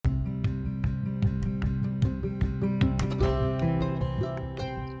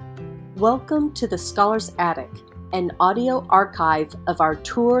Welcome to the Scholar's Attic, an audio archive of our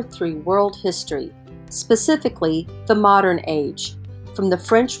tour through world history, specifically the modern age, from the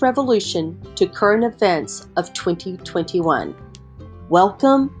French Revolution to current events of 2021.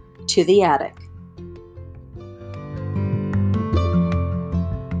 Welcome to the Attic.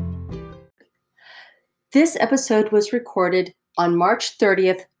 This episode was recorded on March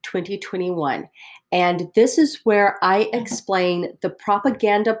 30th, 2021, and this is where I explain the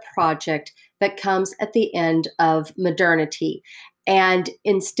propaganda project that comes at the end of modernity. And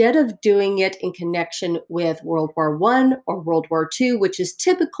instead of doing it in connection with World War I or World War II, which is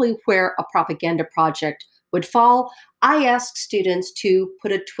typically where a propaganda project would fall, I ask students to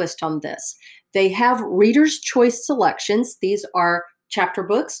put a twist on this. They have reader's choice selections. These are chapter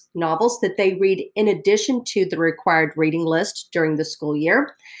books, novels that they read in addition to the required reading list during the school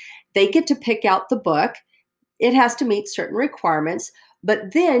year. They get to pick out the book. It has to meet certain requirements.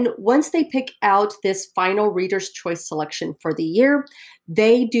 But then once they pick out this final reader's choice selection for the year,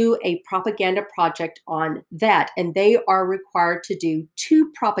 they do a propaganda project on that. And they are required to do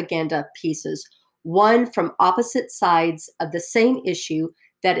 2 propaganda pieces, one from opposite sides of the same issue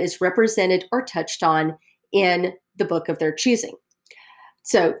that is represented or touched on in the book of their choosing.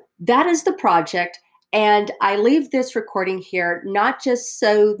 So that is the project, and I leave this recording here not just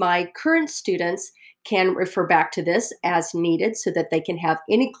so my current students can refer back to this as needed so that they can have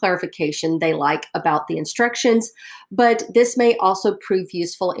any clarification they like about the instructions, but this may also prove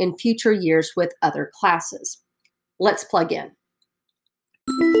useful in future years with other classes. Let's plug in.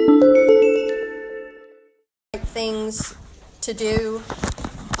 Things to do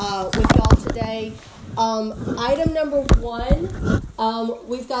with y'all today. Item number 1,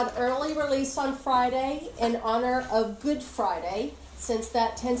 we've got early release on Friday in honor of Good Friday, since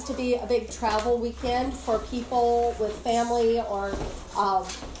that tends to be a big travel weekend for people with family or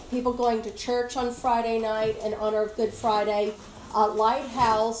people going to church on Friday night in honor of Good Friday.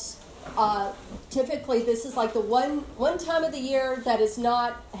 Lighthouse, typically this is like the one time of the year that is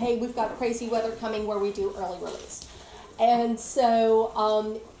not, hey, we've got crazy weather coming where we do early release. And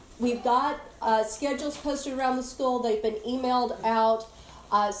so we've got schedules posted around the school. They've been emailed out.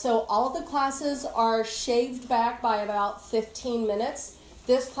 So all of the classes are shaved back by about 15 minutes.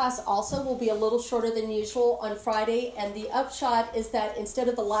 This class also will be a little shorter than usual on Friday. And the upshot is that instead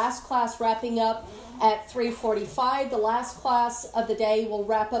of the last class wrapping up at 3:45, the last class of the day will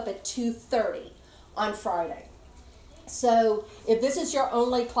wrap up at 2:30 on Friday. So if this is your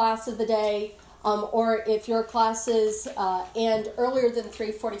only class of the day, or if your classes end earlier than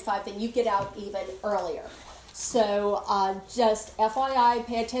 3:45, then you get out even earlier. So just FYI,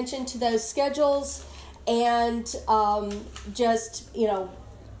 pay attention to those schedules, and just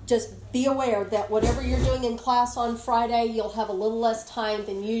be aware that whatever you're doing in class on Friday, you'll have a little less time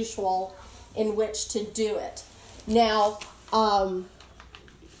than usual in which to do it. Now,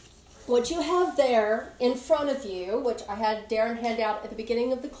 what you have there in front of you, which I had Darren hand out at the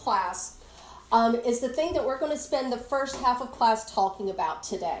beginning of the class, is the thing that we're going to spend the first half of class talking about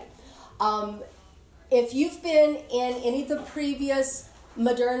today. If you've been in any of the previous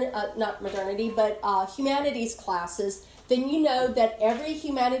humanities classes, then you know that every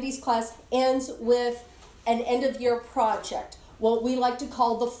humanities class ends with an end-of-year project, what we like to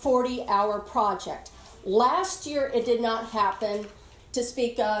call the 40-hour project. Last year, it did not happen to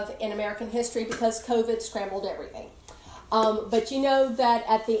speak of in American history because COVID scrambled everything. But you know that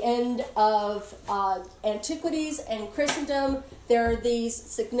at the end of antiquities and Christendom, there are these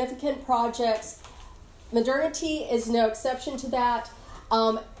significant projects. Modernity is no exception to that.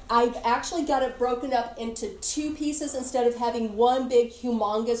 I've actually got it broken up into 2 pieces instead of having one big,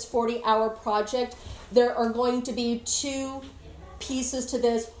 humongous 40-hour project. There are going to be 2 pieces to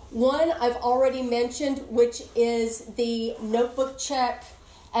this. One I've already mentioned, which is the notebook check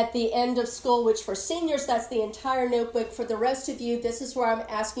at the end of school, which for seniors, that's the entire notebook. For the rest of you, this is where I'm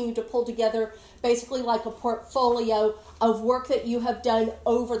asking you to pull together basically like a portfolio of work that you have done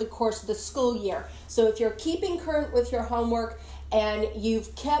over the course of the school year. So if you're keeping current with your homework and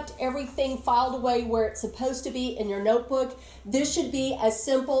you've kept everything filed away where it's supposed to be in your notebook, this should be as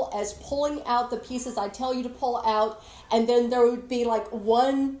simple as pulling out the pieces I tell you to pull out, and then there would be like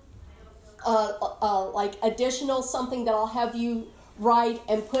one like additional something that I'll have you write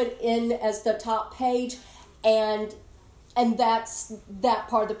and put in as the top page, and that's that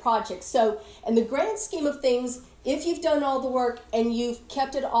part of the project. So in the grand scheme of things, if you've done all the work and you've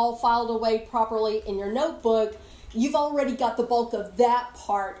kept it all filed away properly in your notebook, you've already got the bulk of that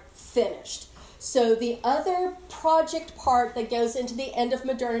part finished. So the other project part that goes into the end of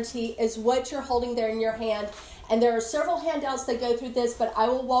modernity is what you're holding there in your hand, And there are several handouts that go through this, but I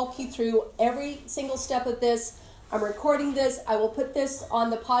will walk you through every single step of this. I'm recording this. I will put this on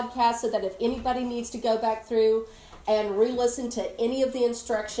the podcast so that if anybody needs to go back through and re-listen to any of the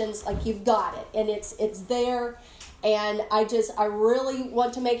instructions, like, you've got it. And it's there. And I really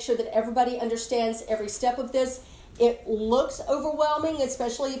want to make sure that everybody understands every step of this. It looks overwhelming,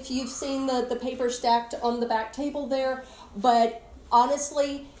 especially if you've seen the paper stacked on the back table there. But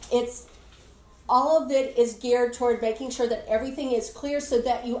honestly, all of it is geared toward making sure that everything is clear so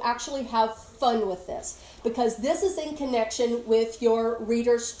that you actually have fun with this. Because this is in connection with your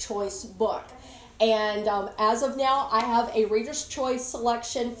Reader's Choice book. And as of now, I have a Reader's Choice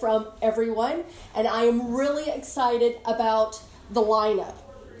selection from everyone. And I am really excited about the lineup.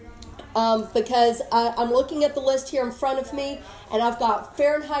 Because I'm looking at the list here in front of me, and I've got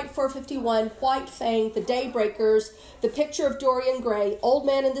Fahrenheit 451, White Fang, The Daybreakers, The Picture of Dorian Gray, Old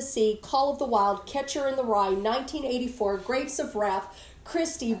Man in the Sea, Call of the Wild, Catcher in the Rye, 1984, Grapes of Wrath,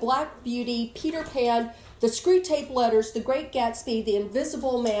 Christy, Black Beauty, Peter Pan, The Screwtape Letters, The Great Gatsby, The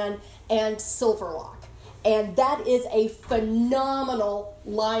Invisible Man, and Silverlock. And that is a phenomenal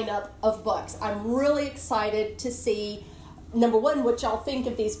lineup of books. I'm really excited to see, number one, what y'all think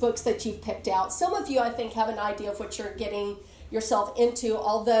of these books that you've picked out. Some of you, I think, have an idea of what you're getting yourself into,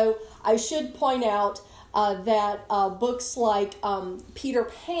 although I should point out that books like Peter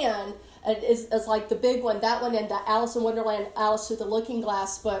Pan is like the big one, that one, and the Alice in Wonderland, Alice Through the Looking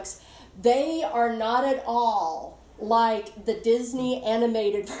Glass books, they are not at all like the Disney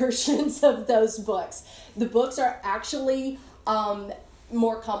animated versions of those books. The books are actually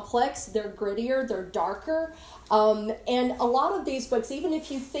more complex, they're grittier, they're darker, and a lot of these books, even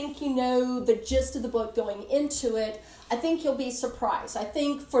if you think you know the gist of the book going into it, I think you'll be surprised. I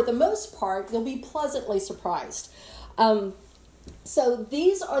think for the most part, you'll be pleasantly surprised. So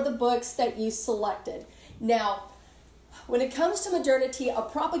these are the books that you selected. Now, when it comes to modernity, a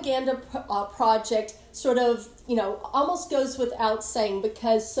propaganda project sort of, almost goes without saying,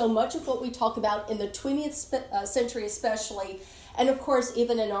 because so much of what we talk about in the 20th century especially, and of course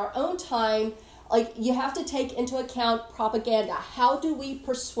even in our own time, like, you have to take into account propaganda. How do we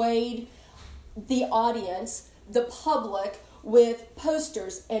persuade the audience, the public, with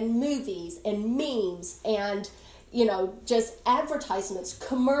posters and movies and memes and, just advertisements,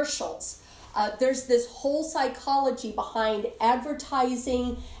 commercials? There's this whole psychology behind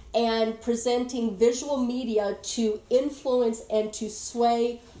advertising and presenting visual media to influence and to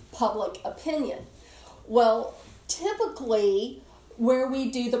sway public opinion. Well, typically, where we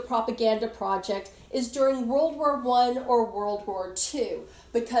do the propaganda project is during World War I or World War II,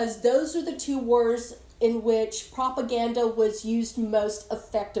 because those are the two wars in which propaganda was used most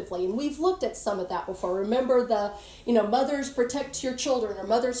effectively. And we've looked at some of that before. Remember the, mothers protect your children, or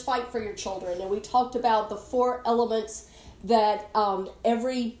mothers fight for your children. And we talked about the 4 elements that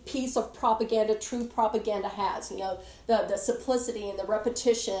every piece of propaganda, true propaganda has. The simplicity and the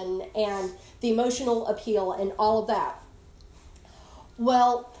repetition and the emotional appeal and all of that.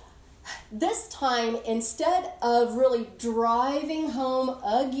 Well, this time, instead of really driving home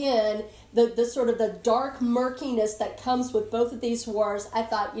again the sort of the dark murkiness that comes with both of these wars, I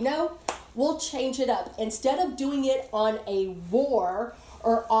thought, we'll change it up. Instead of doing it on a war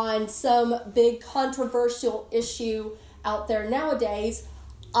or on some big controversial issue out there nowadays,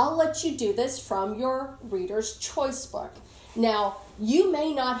 I'll let you do this from your Reader's Choice book. Now, you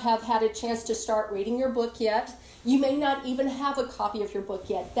may not have had a chance to start reading your book yet. You may not even have a copy of your book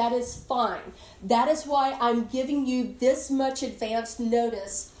yet. That is fine. That is why I'm giving you this much advance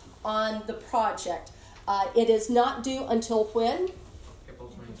notice on the project. It is not due until when?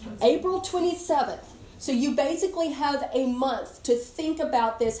 April 27th. So you basically have a month to think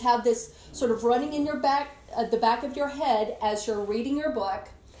about this, have this sort of running in your back, the back of your head as you're reading your book.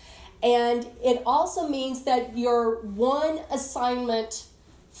 And it also means that your one assignment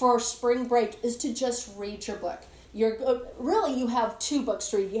for spring break is to just read your book. You have 2 books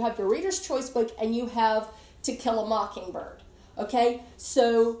to read. You have your Reader's Choice book and you have To Kill a Mockingbird. Okay?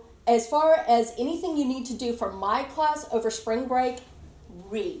 So as far as anything you need to do for my class over spring break,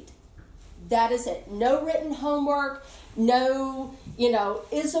 read. That is it. No written homework, no,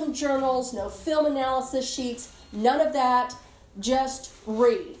 ism journals, no film analysis sheets, none of that. Just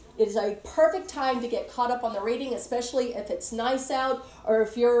read. It is a perfect time to get caught up on the reading, especially if it's nice out, or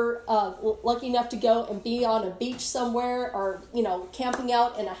if you're lucky enough to go and be on a beach somewhere, or, camping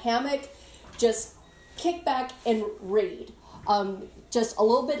out in a hammock. Just kick back and read. Just a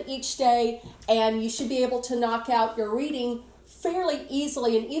little bit each day, and you should be able to knock out your reading fairly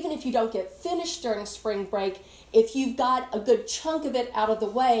easily. And even if you don't get finished during spring break, if you've got a good chunk of it out of the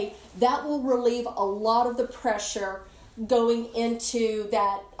way, that will relieve a lot of the pressure going into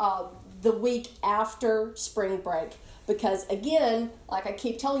that the week after spring break. Because again, like I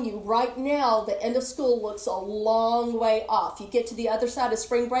keep telling you, right now, the end of school looks a long way off. You get to the other side of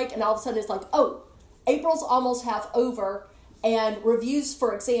spring break and all of a sudden it's like, oh, April's almost half over and reviews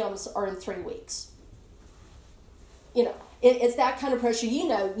for exams are in 3 weeks. You know, it's that kind of pressure. You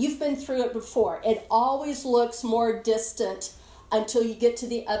know, you've been through it before. It always looks more distant until you get to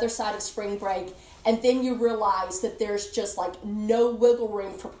the other side of spring break. And then you realize that there's just like no wiggle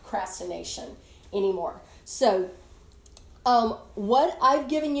room for procrastination anymore. So what I've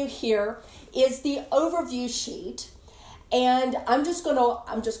given you here is the overview sheet, and I'm just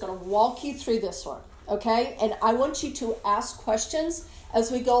gonna walk you through this one, okay? And I want you to ask questions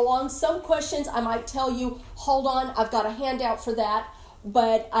as we go along. Some questions I might tell you, hold on, I've got a handout for that,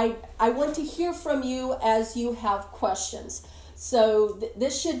 but I want to hear from you as you have questions. So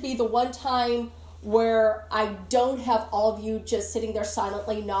this should be the one time where I don't have all of you just sitting there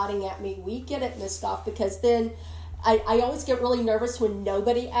silently nodding at me. We get it, Miss Goff, because then I always get really nervous when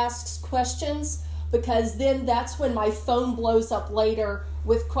nobody asks questions, because then that's when my phone blows up later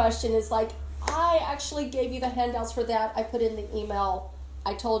with questions. It's like, I actually gave you the handouts for that. I put in the email.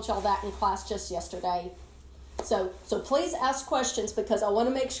 I told y'all that in class just yesterday. So please ask questions, because I want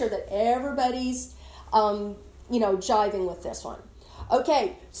to make sure that everybody's, jiving with this one.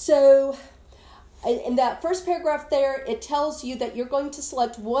 Okay, so in that first paragraph there, it tells you that you're going to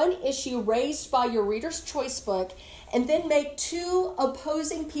select one issue raised by your Reader's Choice book and then make 2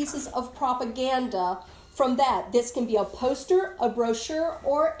 opposing pieces of propaganda from that. This can be a poster, a brochure,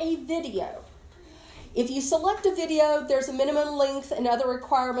 or a video. If you select a video, there's a minimum length and other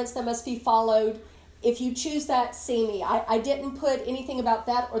requirements that must be followed. If you choose that, see me. I didn't put anything about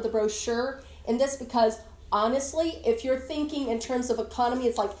that or the brochure in this because, honestly, if you're thinking in terms of economy,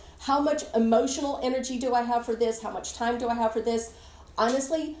 it's like, how much emotional energy do I have for this? How much time do I have for this?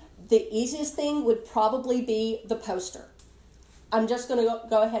 Honestly, the easiest thing would probably be the poster. I'm just going to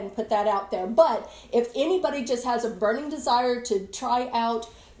go ahead and put that out there. But if anybody just has a burning desire to try out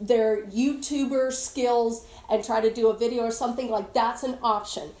their YouTuber skills and try to do a video or something, like that's an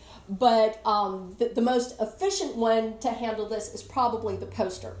option. But the most efficient one to handle this is probably the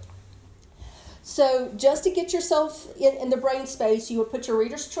poster. So just to get yourself in the brain space, you would put your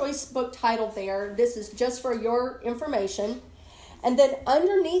Reader's Choice book title there. This is just for your information. And then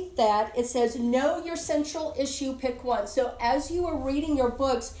underneath that, it says, know your central issue, pick one. So as you are reading your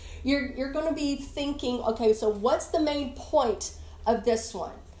books, you're going to be thinking, okay, so what's the main point of this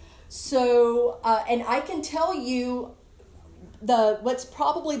one? So, and I can tell you what's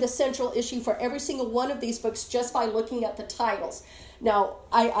probably the central issue for every single one of these books just by looking at the titles. Now,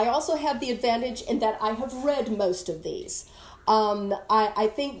 I also have the advantage in that I have read most of these.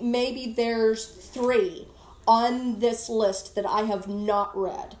 I think maybe there's 3 on this list that I have not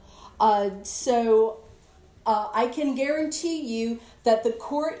read. So I can guarantee you that the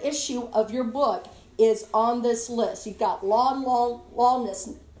core issue of your book is on this list. You've got laws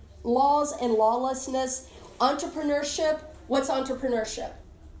and lawlessness, entrepreneurship. What's entrepreneurship?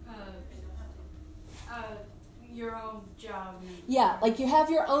 Your own job. Yeah, like you have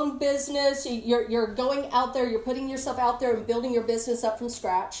your own business, you're going out there, you're putting yourself out there and building your business up from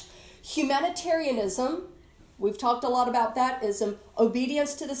scratch. Humanitarianism, we've talked a lot about that, is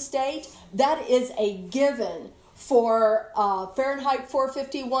obedience to the state. That is a given for Fahrenheit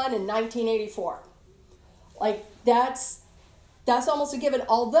 451 in 1984. Like that's almost a given,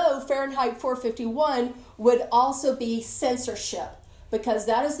 although Fahrenheit 451 would also be censorship, because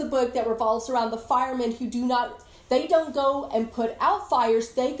that is the book that revolves around the firemen who they don't go and put out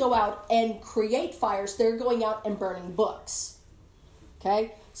fires, they go out and create fires. They're going out and burning books.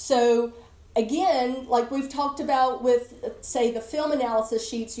 Okay? So, again, like we've talked about with, say, the film analysis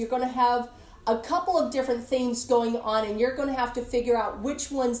sheets, you're going to have a couple of different themes going on, and you're going to have to figure out which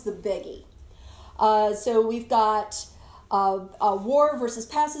one's the biggie. So we've got war versus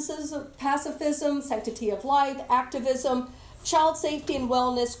pacifism, sanctity of life, activism, child safety and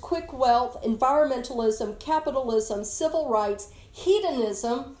wellness, quick wealth, environmentalism, capitalism, civil rights,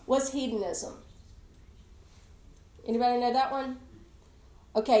 hedonism. What's hedonism? Anybody know that one?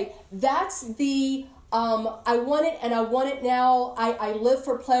 Okay, that's the I want it and I want it now. I live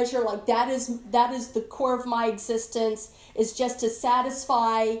for pleasure. Like that is the core of my existence, is just to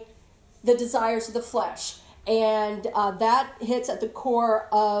satisfy the desires of the flesh. And that hits at the core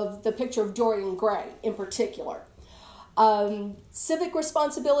of the Picture of Dorian Gray in particular. Civic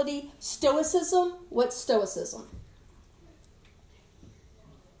responsibility, stoicism. What's stoicism?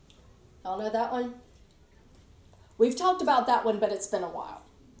 Y'all know that one? We've talked about that one, but it's been a while.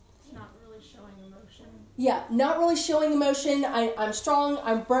 Not really showing emotion. Yeah, not really showing emotion. I'm strong,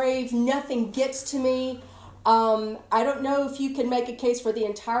 I'm brave, nothing gets to me. I don't know if you can make a case for the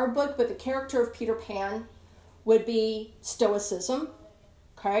entire book, but the character of Peter Pan would be stoicism.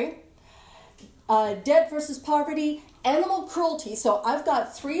 Okay? Debt versus poverty, animal cruelty. So I've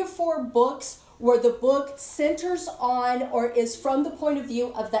got 3 or 4 books where the book centers on or is from the point of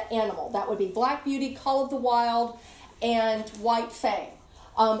view of the animal. That would be Black Beauty, Call of the Wild, and White Fang.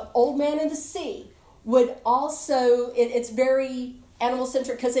 Old Man in the Sea would also, it's very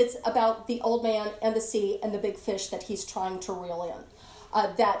animal-centric because it's about the old man and the sea and the big fish that he's trying to reel in.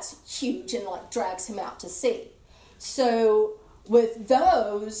 That's huge and like drags him out to sea. So with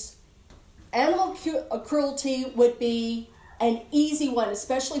those, animal cruelty would be an easy one,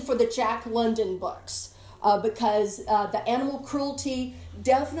 especially for the Jack London books, because the animal cruelty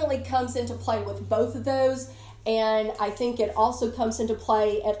definitely comes into play with both of those, and I think it also comes into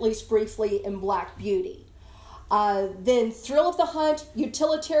play, at least briefly, in Black Beauty. Then Thrill of the Hunt,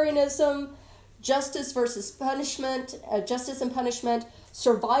 utilitarianism, justice versus punishment, justice and punishment,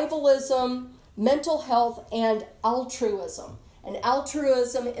 survivalism, mental health, and altruism. And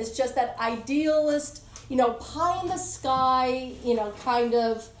altruism is just that idealist, pie in the sky, kind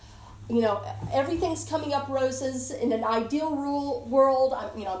of, everything's coming up roses in an ideal world.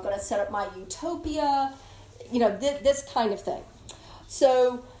 I'm going to set up my utopia, this kind of thing.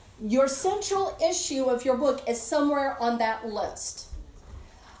 So your central issue of your book is somewhere on that list.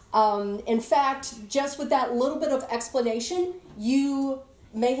 In fact, just with that little bit of explanation, you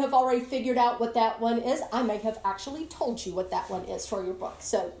may have already figured out what that one is. I may have actually told you what that one is for your book.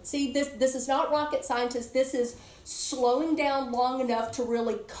 So see, this is not rocket scientist. This is slowing down long enough to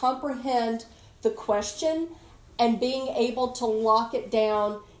really comprehend the question and being able to lock it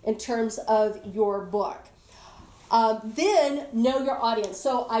down in terms of your book. Then know your audience.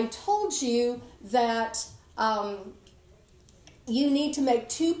 So I told you that you need to make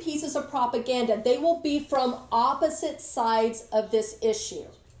 2 pieces of propaganda. They will be from opposite sides of this issue.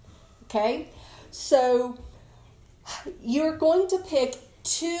 Okay? So you're going to pick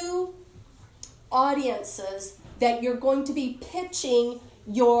 2 audiences that you're going to be pitching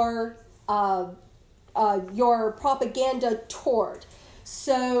your propaganda toward.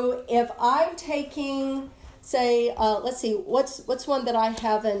 So if I'm taking, say, let's see, what's one that I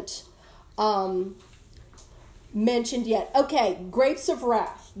haven't mentioned yet? Okay, Grapes of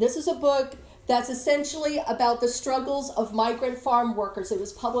Wrath. This is a book that's essentially about the struggles of migrant farm workers. It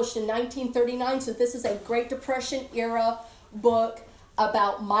was published in 1939, so this is a Great Depression era book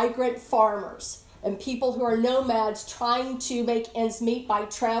about migrant farmers and people who are nomads trying to make ends meet by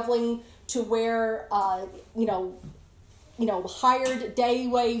traveling to where, hired day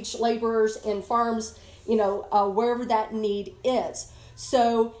wage laborers in farms, wherever that need is.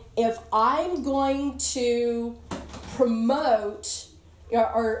 So if I'm going to promote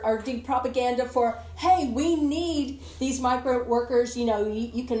or do propaganda for, hey, we need these migrant workers,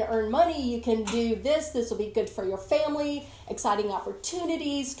 you can earn money, you can do this will be good for your family, exciting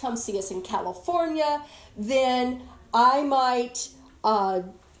opportunities, come see us in California, then I might,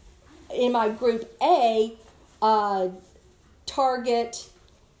 in my group A, target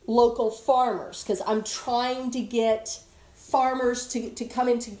local farmers, because I'm trying to get farmers to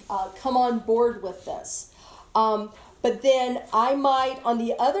come on board with this. But then I might, on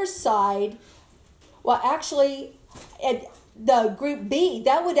the other side, at the group B,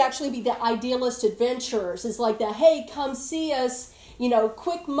 that would actually be the idealist adventurers. It's like the, hey, come see us,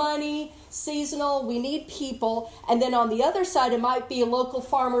 quick money, seasonal, we need people. And then on the other side, it might be local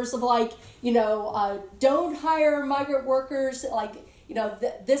farmers of don't hire migrant workers,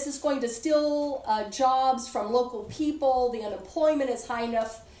 this is going to steal jobs from local people. The unemployment is high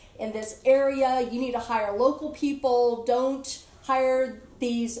enough in this area. You need to hire local people. Don't hire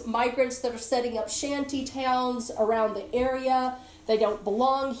these migrants that are setting up shanty towns around the area. They don't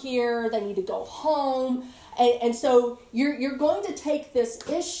belong here. They need to go home. And so you're going to take this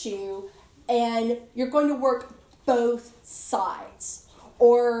issue and you're going to work both sides.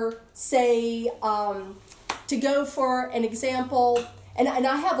 Or say, to go for an example, and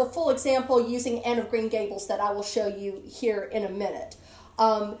I have a full example using Anne of Green Gables that I will show you here in a minute.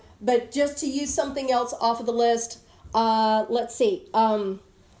 But just to use something else off of the list, let's see.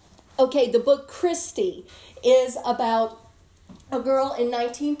 Okay, the book Christy is about a girl in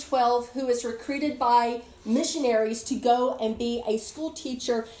 1912 who is recruited by missionaries to go and be a school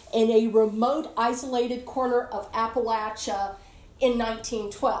teacher in a remote, isolated corner of Appalachia in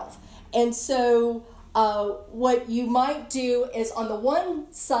 1912. And so what you might do is on the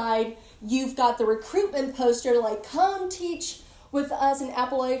one side, you've got the recruitment poster, like, come teach with us in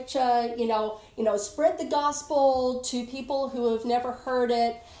Appalachia, spread the gospel to people who have never heard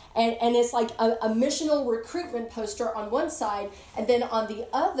it. And it's like a missional recruitment poster on one side, and then on the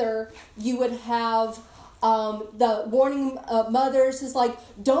other, you would have the warning mothers is like,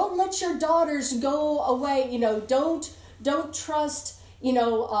 don't let your daughters go away. Don't trust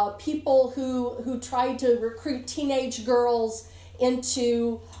people who try to recruit teenage girls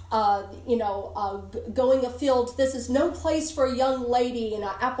into going afield. This is no place for a young lady.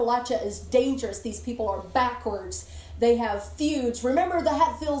 Appalachia is dangerous. These people are backwards. They have feuds. Remember the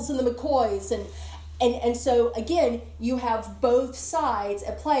Hatfields and the McCoys, and so again, you have both sides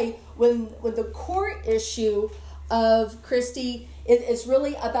at play. When the core issue of Christy is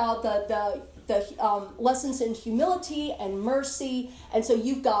really about the lessons in humility and mercy, and so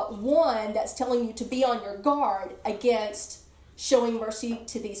you've got one that's telling you to be on your guard against showing mercy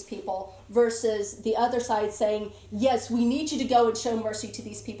to these people, versus the other side saying, yes, we need you to go and show mercy to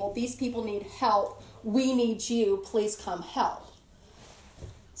these people. These people need help. We need you. Please come help.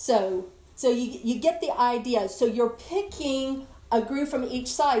 So you get the idea. So you're picking a group from each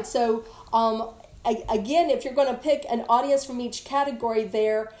side. So again, if you're going to pick an audience from each category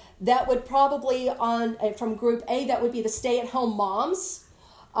there, that would probably from group A, that would be the stay-at-home moms.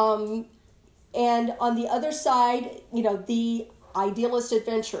 And on the other side, the idealist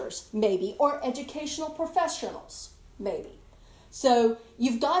adventurers, maybe, or educational professionals, maybe. So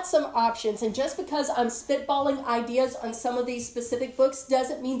you've got some options, and just because I'm spitballing ideas on some of these specific books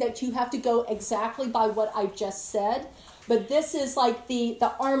doesn't mean that you have to go exactly by what I just said. But this is like the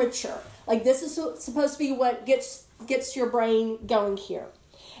armature. Like, this is supposed to be what gets your brain going here.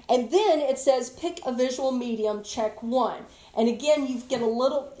 And then it says pick a visual medium, check 1. And again, you've got a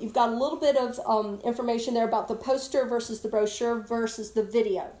little bit of information there about the poster versus the brochure versus the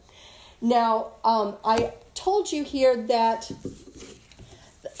video. Now, I told you here that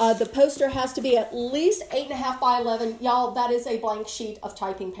the poster has to be at least 8.5 by 11. Y'all, that is a blank sheet of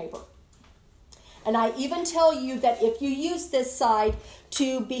typing paper. And I even tell you that if you use this side,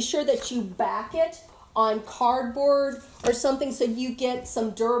 to be sure that you back it on cardboard or something so you get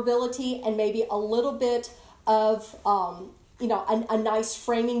some durability and maybe a little bit of, a nice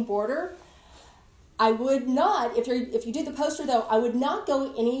framing border. I would not, if you do the poster though, I would not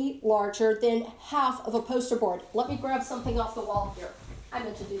go any larger than half of a poster board. Let me grab something off the wall here. I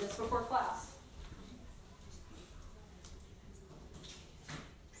meant to do this before class.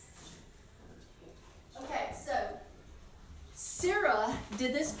 Okay, so Sarah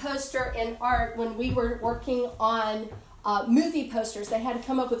did this poster in art when we were working on movie posters. They had to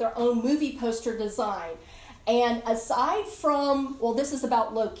come up with their own movie poster design. And aside from, this is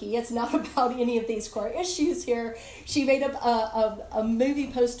about Loki. It's not about any of these core issues here. She made up a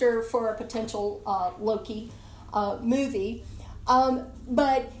movie poster for a potential Loki movie.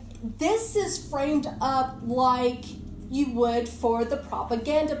 But this is framed up like you would for the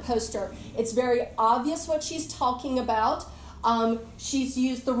propaganda poster. It's very obvious what she's talking about. She's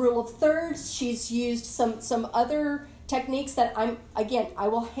used the rule of thirds. She's used some other techniques that I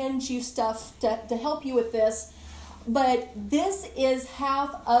will hand you stuff to help you with this, but this is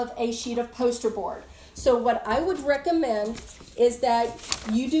half of a sheet of poster board. So what I would recommend is that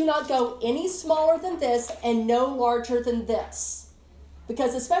you do not go any smaller than this and no larger than this,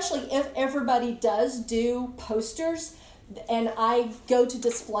 because especially if everybody does do posters and I go to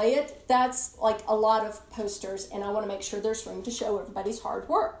display it, that's like a lot of posters, and I want to make sure there's room to show everybody's hard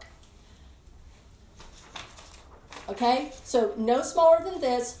work. Okay, so no smaller than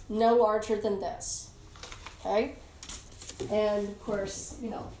this, no larger than this. Okay, and of course,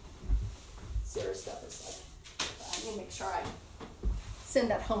 Sarah's stuff is like, I need to make sure I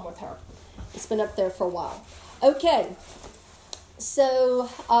send that home with her. It's been up there for a while. Okay, so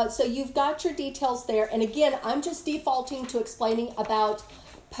you've got your details there, and again, I'm just defaulting to explaining about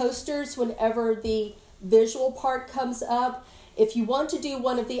posters whenever the visual part comes up. If you want to do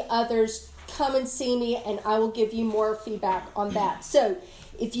one of the others, come and see me and I will give you more feedback on that. So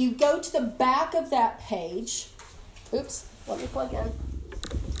if you go to the back of that page, let me plug in.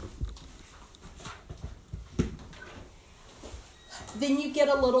 Then you get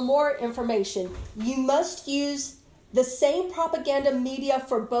a little more information. You must use the same propaganda media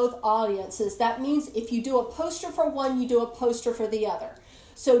for both audiences. That means if you do a poster for one, you do a poster for the other.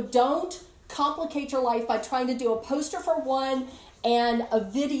 So don't complicate your life by trying to do a poster for one and a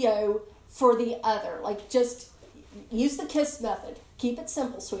video for the other. Like, just use the KISS method. Keep it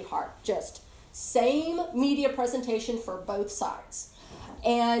simple, sweetheart. Just same media presentation for both sides.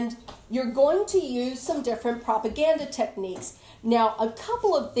 And you're going to use some different propaganda techniques. Now, a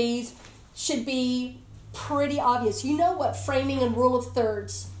couple of these should be pretty obvious. You know what framing and rule of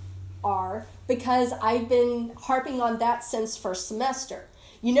thirds are because I've been harping on that since first semester.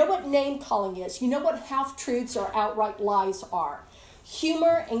 You know what name calling is. You know what half-truths or outright lies are.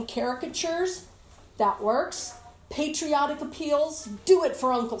 Humor and caricatures, that works. Patriotic appeals, do it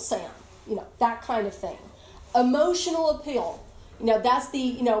for Uncle Sam. That kind of thing. Emotional appeal, that's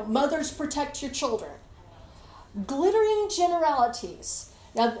the, mothers protect your children. Glittering generalities.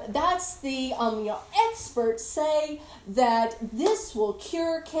 Now, that's the, experts say that this will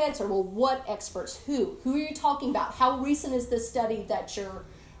cure cancer. Well, what experts? Who? Who are you talking about? How recent is this study that you're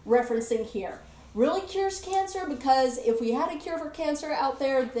referencing here? Really cures cancer? Because if we had a cure for cancer out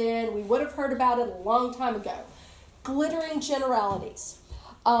there, then we would have heard about it a long time ago. Glittering generalities.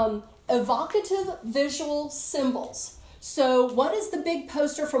 Evocative visual symbols. So what is the big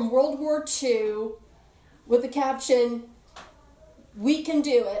poster from World War II with the caption, "We can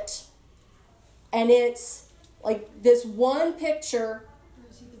do it"? And it's like this one picture.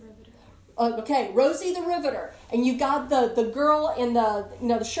 Rosie the Riveter. Okay, Rosie the Riveter. And you've got the girl in the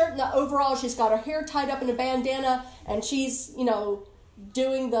the shirt and the overall. She's got her hair tied up in a bandana, and she's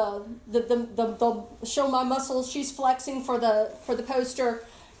doing the show my muscles. She's flexing for the poster.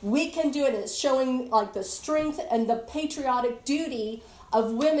 We can do it. It's showing the strength and the patriotic duty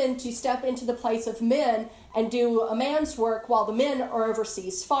of women to step into the place of men and do a man's work while the men are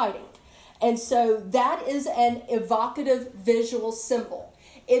overseas fighting. And so that is an evocative visual symbol.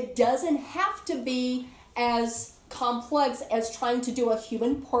 It doesn't have to be as complex as trying to do a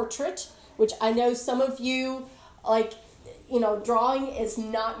human portrait, which I know some of you drawing is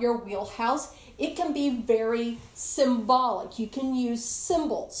not your wheelhouse. It can be very symbolic. You can use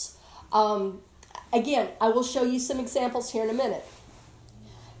symbols. Again, I will show you some examples here in a minute.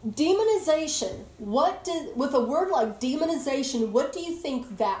 Demonization. With a word like demonization, what do you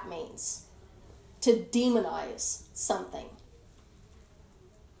think that means? To demonize something.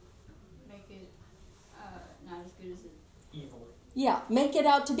 Make it not as good as it. Evil. Yeah, make it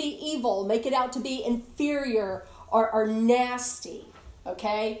out to be evil. Make it out to be inferior or nasty.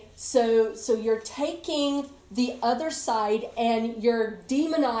 Okay, so you're taking the other side and you're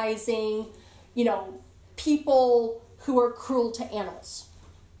demonizing, people who are cruel to animals.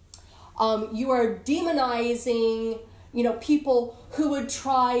 You are demonizing, people who would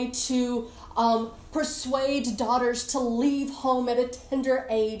try to persuade daughters to leave home at a tender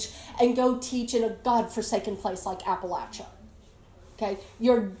age and go teach in a godforsaken place like Appalachia. Okay,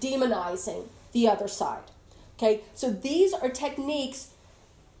 you're demonizing the other side. Okay, so these are techniques.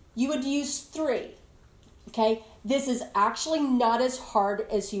 You would use 3. Okay, this is actually not as hard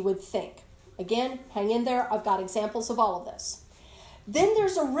as you would think. Again, hang in there. I've got examples of all of this. Then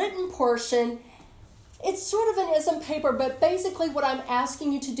there's a written portion. It's sort of an ism paper, but basically what I'm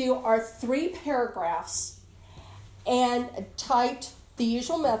asking you to do are 3 paragraphs and typed the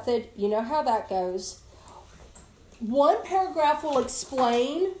usual method. You know how that goes. One paragraph will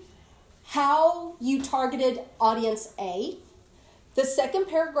explain how you targeted audience A. The second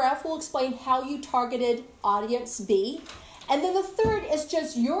paragraph will explain how you targeted audience B. And then the third is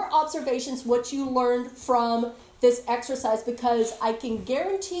just your observations, what you learned from this exercise, because I can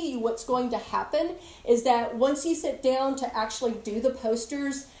guarantee you what's going to happen is that once you sit down to actually do the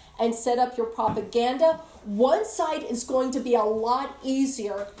posters and set up your propaganda, one side is going to be a lot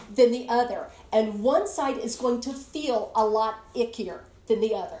easier than the other, and one side is going to feel a lot ickier than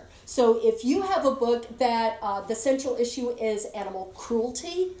the other. So if you have a book that the central issue is animal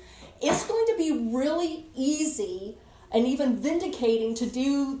cruelty, it's going to be really easy and even vindicating to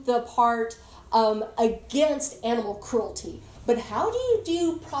do the part against animal cruelty. But how do you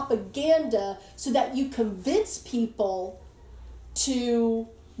do propaganda so that you convince people to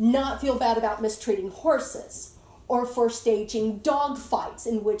not feel bad about mistreating horses, or for staging dog fights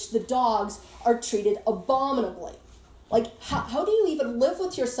in which the dogs are treated abominably? How do you even live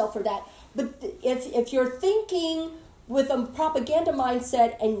with yourself for that? But if you're thinking with a propaganda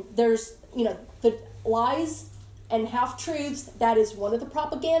mindset, and there's the lies and half-truths, that is one of the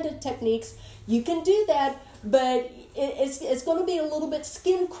propaganda techniques. You can do that, but it's going to be a little bit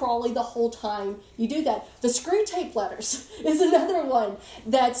skin-crawly the whole time you do that. The Screwtape Letters is another one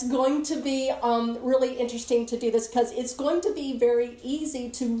that's going to be really interesting to do this, because it's going to be very easy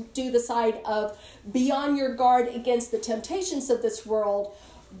to do the side of be on your guard against the temptations of this world,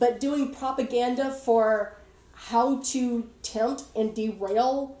 but doing propaganda for how to tempt and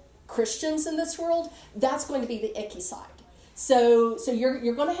derail Christians in this world, that's going to be the icky side. So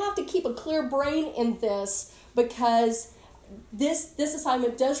you're going to have to keep a clear brain in this, because this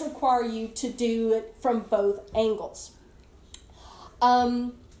assignment does require you to do it from both angles.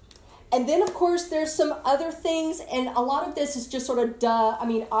 And then, of course, there's some other things, and a lot of this is just sort of duh. I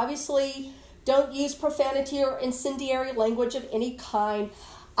mean, obviously, don't use profanity or incendiary language of any kind.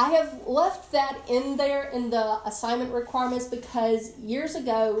 I have left that in there in the assignment requirements because years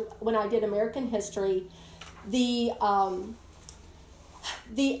ago, when I did American history, the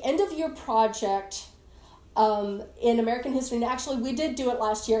end-of-year project in American history, and actually we did do it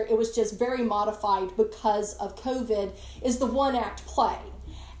last year, it was just very modified because of COVID, is the one-act play.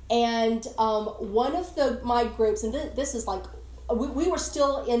 And one of my groups, and this is like, we were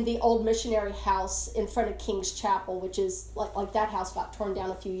still in the old missionary house in front of King's Chapel, which is like that house got torn down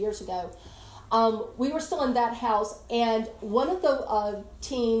a few years ago. We were still in that house, and one of the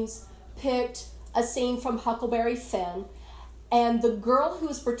teams picked a scene from Huckleberry Finn, and the girl who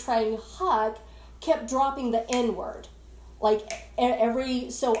was portraying Huck kept dropping the N-word, like every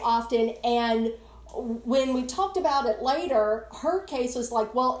so often. And when we talked about it later, her case was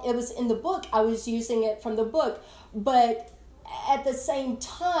like, well, it was in the book. I was using it from the book. But at the same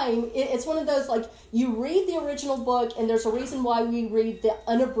time, it's one of those, like, you read the original book, and there's a reason why we read the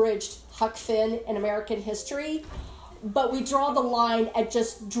unabridged Huck Finn in American history, but we draw the line at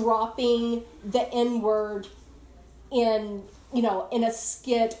just dropping the N-word in a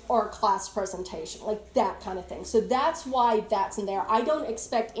skit or a class presentation, like that kind of thing. So that's why that's in there. I don't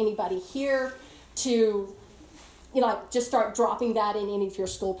expect anybody here to, just start dropping that in any of your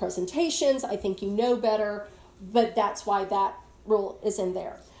school presentations. I think you know better, but that's why that rule is in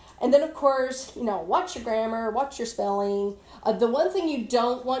there. And then, of course, watch your grammar, watch your spelling. The one thing you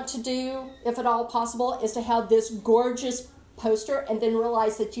don't want to do, if at all possible, is to have this gorgeous poster and then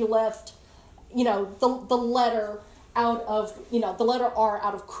realize that you left, the letter out of, the letter R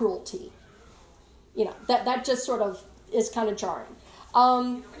out of cruelty. That just sort of is kind of jarring.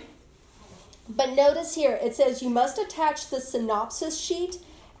 But notice here, it says you must attach the synopsis sheet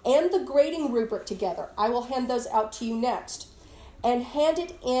and the grading rubric together. I will hand those out to you next. And hand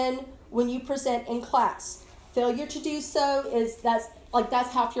it in when you present in class. Failure to do so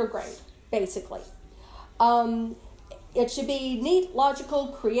that's half your grade, basically. It should be neat, logical,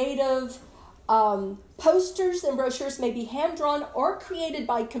 creative. Posters and brochures may be hand-drawn or created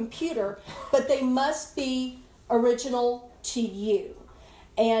by computer, but they must be original to you.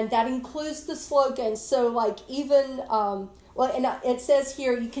 And that includes the slogan. So even, and it says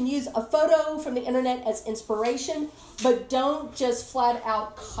here you can use a photo from the internet as inspiration, but don't just flat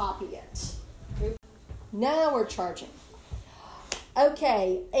out copy it. Now we're charging.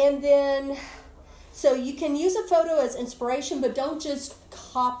 Okay, and then, so you can use a photo as inspiration, but don't just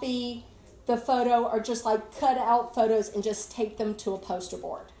copy the photo or just cut out photos and just take them to a poster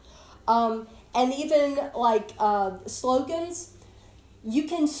board. And even slogans, you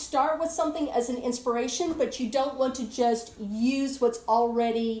can start with something as an inspiration, but you don't want to just use what's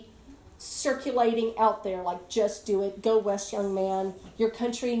already circulating out there, like just do it, go west young man, your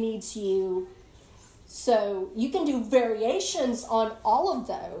country needs you. So you can do variations on all of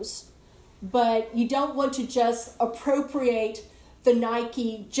those, but you don't want to just appropriate the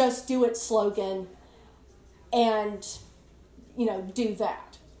Nike just do it slogan and do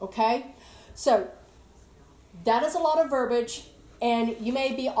that. Okay, so that is a lot of verbiage, and you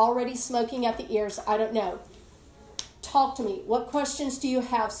may be already smoking at the ears. I don't know. Talk to me. What questions do you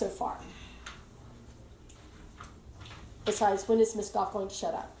have so far? Besides, when is Miss Goff going to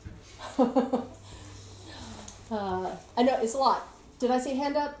shut up? I know it's a lot. Did I see a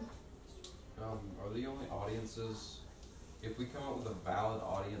hand up? Are the only audiences, if we come up with a valid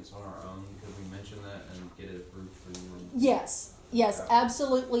audience on our own, could we mention that and get it approved for you? Yes,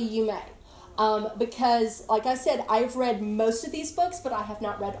 absolutely you may. Because, like I said, I've read most of these books, but I have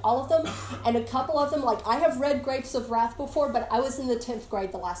not read all of them. And a couple of them, I have read Grapes of Wrath before, but I was in the 10th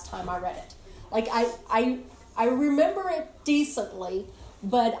grade the last time I read it. I remember it decently,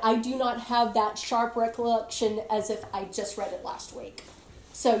 but I do not have that sharp recollection as if I just read it last week.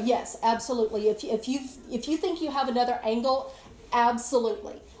 So yes, absolutely. If you think you have another angle,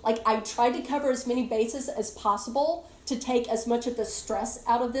 absolutely. I tried to cover as many bases as possible to take as much of the stress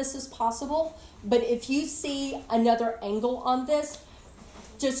out of this as possible. But if you see another angle on this,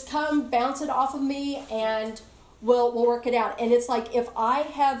 just come bounce it off of me and we'll work it out. And it's if I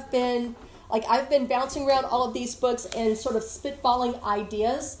have been, I've been bouncing around all of these books and sort of spitballing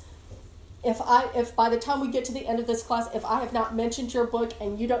ideas. If by the time we get to the end of this class, if I have not mentioned your book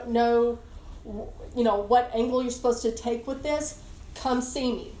and you don't know, what angle you're supposed to take with this, come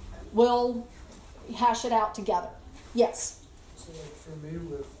see me. We'll hash it out together. Yes? So for me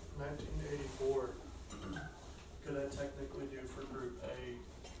with 1984, could I technically do for Group A,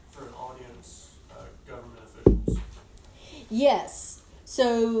 for an audience, government officials? Yes.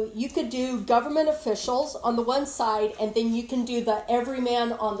 So you could do government officials on the one side, and then you can do the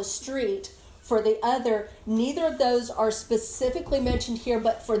everyman on the street for the other. Neither of those are specifically mentioned here,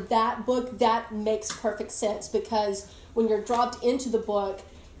 but for that book, that makes perfect sense, because when you're dropped into the book,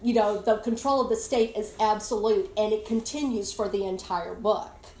 you know, the control of the state is absolute, and it continues for the entire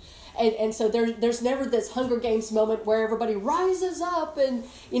book. And so there's never this Hunger Games moment where everybody rises up, and,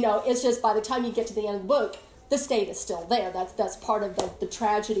 you know, it's just by the time you get to the end of the book, the state is still there. That's part of the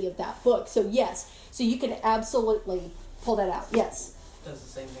tragedy of that book. So yes, so you can absolutely pull that out. Yes? Does the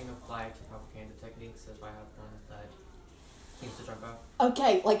same thing apply to propaganda techniques as I have one that seems to jump out?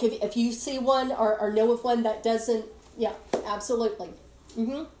 Okay, like if you see one or know of one that doesn't, yeah, absolutely.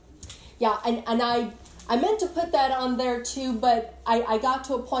 Yeah, and I meant to put that on there too, but I got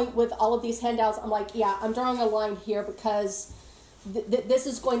to a point with all of these handouts, I'm like, yeah, I'm drawing a line here, because this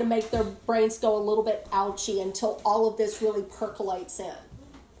is going to make their brains go a little bit ouchy until all of this really percolates in.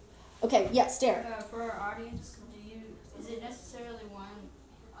 Okay, yes, Darren. For our audience, is it necessarily one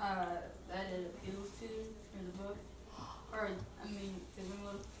that it appeals to in the book? Or, I mean, because I'm a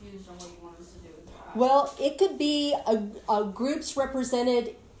little confused on what you want us to do with that. Well, it could be a groups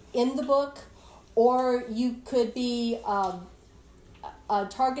represented in the book, or you could be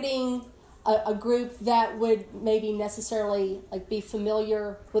targeting a group that would maybe necessarily like be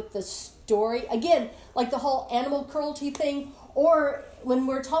familiar with the story. Again, like the whole animal cruelty thing, or when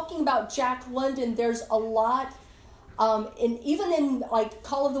we're talking about Jack London, there's a lot, even in like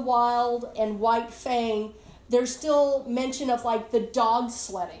Call of the Wild and White Fang, there's still mention of like the dog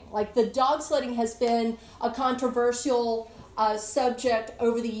sledding. Like the dog sledding has been a controversial subject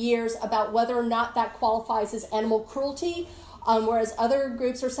over the years about whether or not that qualifies as animal cruelty. Whereas other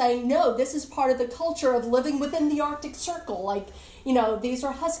groups are saying, no, this is part of the culture of living within the Arctic Circle. Like, you know, these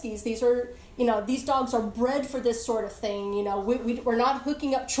are huskies. These are, you know, these dogs are bred for this sort of thing. You know, we're not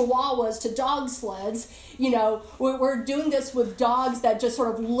hooking up chihuahuas to dog sleds. You know, we're doing this with dogs that just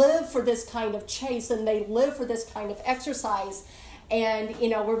sort of live for this kind of chase, and they live for this kind of exercise. And, you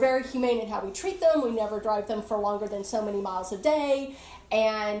know, we're very humane in how we treat them. We never drive them for longer than so many miles a day.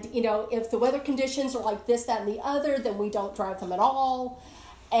 And, you know, if the weather conditions are like this, that, and the other, then we don't drive them at all.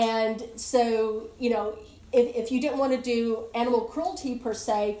 And so, you know, if you didn't want to do animal cruelty per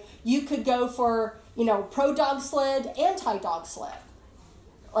se, you could go for, you know, pro-dog sled, anti-dog sled.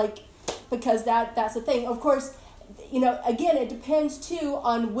 Like, because that's the thing. Of course, you know, again, it depends, too,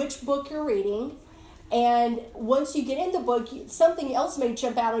 on which book you're reading. And once you get in the book, something else may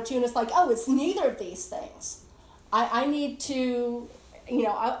jump out at you, and it's like, oh, it's neither of these things. I need to... You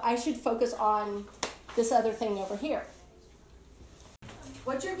know, I should focus on this other thing over here.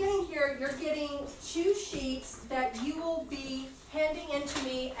 What you're getting here, you're getting 2 sheets that you will be handing in to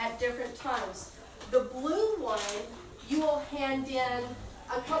me at different times. The blue one you will hand in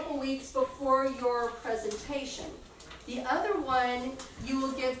a couple weeks before your presentation. The other one you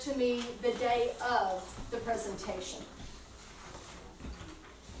will give to me the day of the presentation.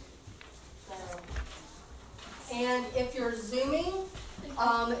 And if you're Zooming,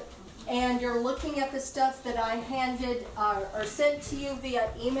 and you're looking at the stuff that I handed or sent to you via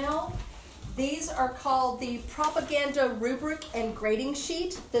email, these are called the Propaganda Rubric and Grading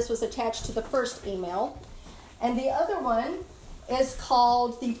Sheet. This was attached to the first email. And the other one is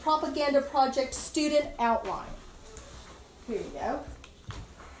called the Propaganda Project Student Outline. Here you go.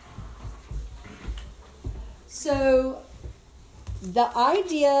 So the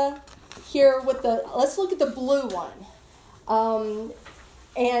idea here with let's look at the blue one.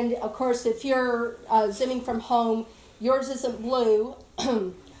 And of course, if you're Zooming from home, yours isn't blue.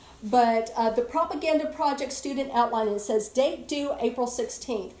 But the Propaganda Project Student Outline, it says date due April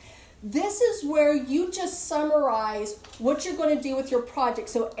 16th. This is where you just summarize what you're going to do with your project.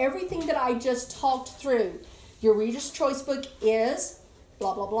 So everything that I just talked through, your Reader's Choice book is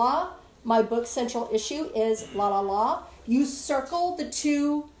blah, blah, blah. My book central issue is la, la, la. You circle the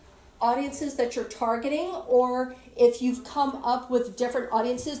 2 audiences that you're targeting, or if you've come up with different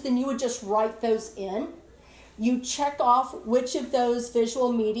audiences, then you would just write those in. You check off which of those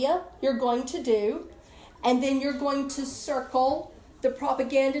visual media you're going to do, and then you're going to circle the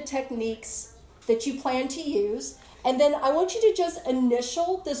propaganda techniques that you plan to use. And then I want you to just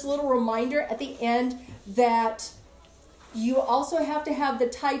initial this little reminder at the end that you also have to have the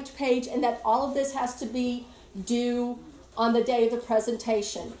typed page, and that all of this has to be due on the day of the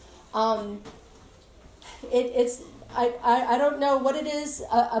presentation. I don't know what it is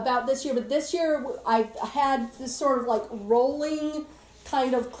about this year, but this year I've had this sort of like rolling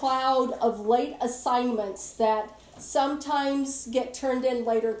kind of cloud of late assignments that sometimes get turned in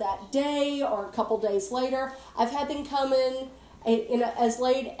later that day or a couple days later. I've had them come in as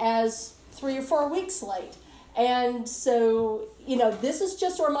late as 3 or 4 weeks late. And so, this is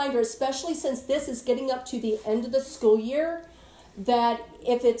just a reminder, especially since this is getting up to the end of the school year, that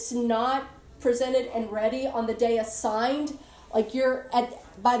if it's not presented and ready on the day assigned,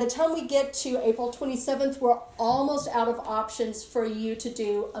 by the time we get to April 27th, we're almost out of options for you to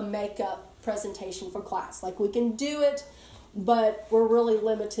do a makeup presentation for class. We can do it, but we're really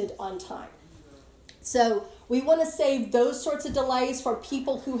limited on time. So we want to save those sorts of delays for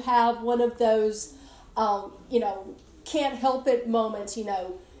people who have one of those, can't help it moments,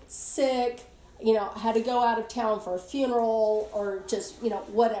 sick, had to go out of town for a funeral or just,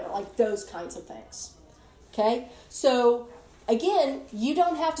 whatever, those kinds of things. Okay? So, again, you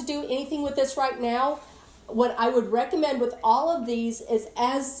don't have to do anything with this right now. What I would recommend with all of these is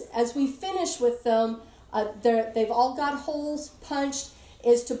as we finish with them, they've all got holes punched,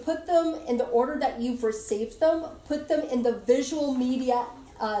 is to put them in the order that you've received them, put them in the visual media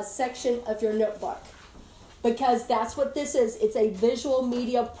section of your notebook. Because that's what this is. It's a visual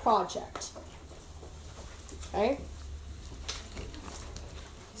media project. Okay?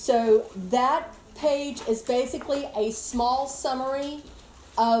 So that page is basically a small summary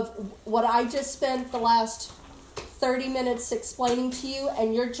of what I just spent the last 30 minutes explaining to you,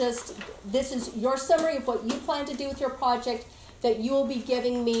 and this is your summary of what you plan to do with your project that you will be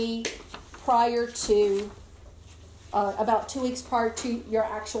giving me prior to, about 2 weeks prior to your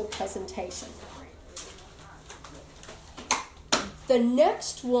actual presentation. The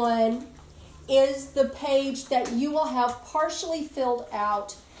next one is the page that you will have partially filled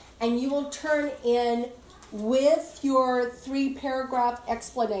out, and you will turn in with your 3-paragraph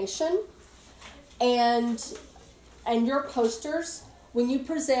explanation and your posters when you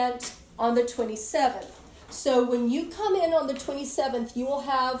present on the 27th. So when you come in on the 27th, you will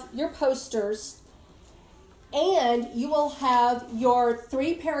have your posters and you will have your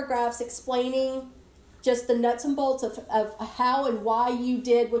 3 paragraphs explaining just the nuts and bolts of how and why you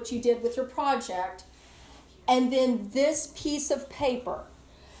did what you did with your project. And then this piece of paper.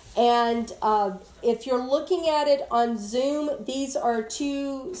 And if you're looking at it on Zoom, these are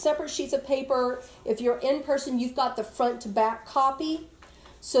 2 separate sheets of paper. If you're in person, you've got the front to back copy.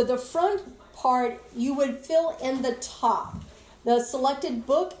 So the front part, you would fill in the top. The selected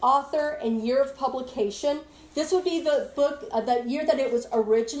book, author, and year of publication. This would be the book, the year that it was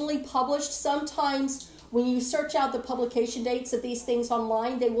originally published. Sometimes when you search out the publication dates of these things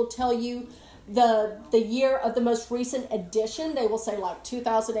online, they will tell you the year of the most recent edition. They will say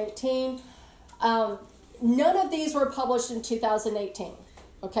 2018. None of these were published in 2018,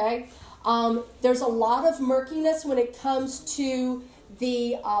 okay? There's a lot of murkiness when it comes to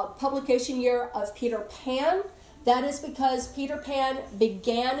the publication year of Peter Pan. That is because Peter Pan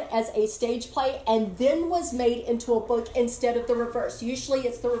began as a stage play and then was made into a book instead of the reverse. Usually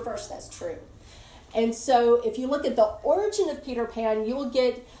it's the reverse that's true. And so if you look at the origin of Peter Pan, you will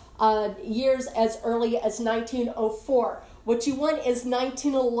get years as early as 1904. What you want is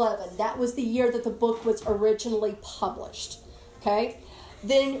 1911. That was the year that the book was originally published. Okay?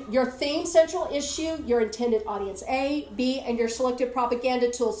 Then your theme, central issue, your intended audience A, B, and your selected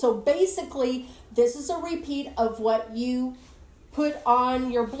propaganda tool. So basically, this is a repeat of what you put on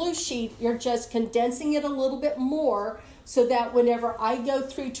your blue sheet. You're just condensing it a little bit more so that whenever I go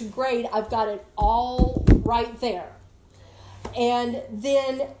through to grade, I've got it all right there. And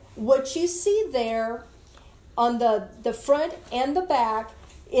then what you see there on the front and the back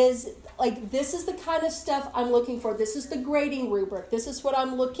is this is the kind of stuff I'm looking for. This is the grading rubric. This is what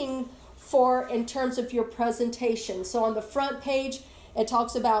I'm looking for in terms of your presentation. So on the front page, it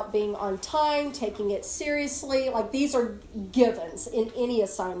talks about being on time, taking it seriously. These are givens in any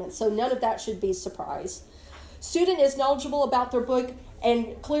assignment, so none of that should be a surprise. Student is knowledgeable about their book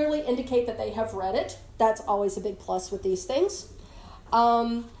and clearly indicate that they have read it. That's always a big plus with these things.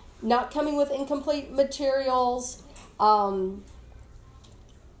 Not coming with incomplete materials.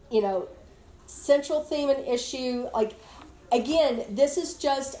 Central theme and issue. Again, this is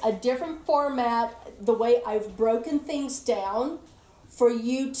just a different format, the way I've broken things down for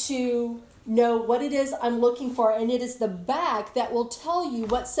you to know what it is I'm looking for. And it is the back that will tell you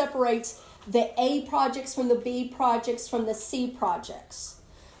what separates the A projects from the B projects from the C projects.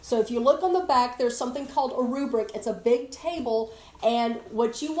 So if you look on the back, there's something called a rubric. It's a big table, and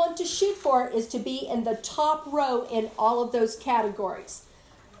what you want to shoot for is to be in the top row in all of those categories.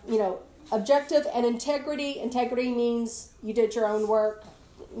 Objective and integrity. Integrity means you did your own work,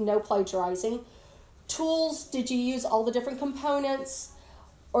 no plagiarizing. Tools, did you use all the different components?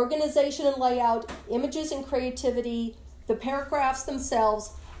 Organization and layout, images and creativity, the paragraphs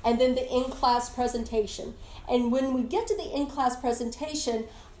themselves, and then the in-class presentation. And when we get to the in-class presentation,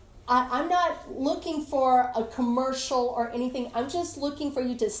 I'm not looking for a commercial or anything. I'm just looking for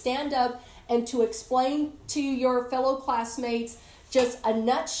you to stand up and to explain to your fellow classmates just a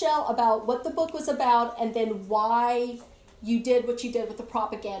nutshell about what the book was about and then why you did what you did with the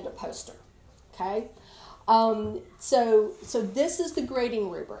propaganda poster. Okay? So this is the grading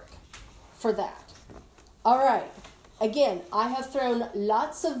rubric for that. All right. Again, I have thrown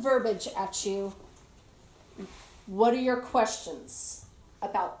lots of verbiage at you. What are your questions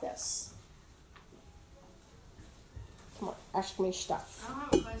about this? Come on, ask me stuff. I don't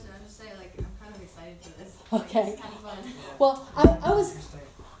have a question. I just say I'm kind of excited for this. Okay. It's kind of fun. Well,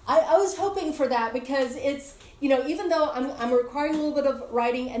 I was hoping for that because it's, even though I'm requiring a little bit of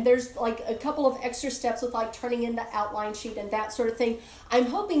writing and there's a couple of extra steps with turning in the outline sheet and that sort of thing, I'm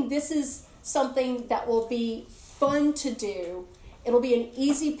hoping this is something that will be fun to do. It'll be an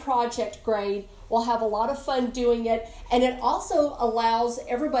easy project grade. We'll have a lot of fun doing it. And it also allows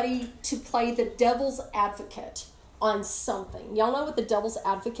everybody to play the devil's advocate on something. Y'all know what the devil's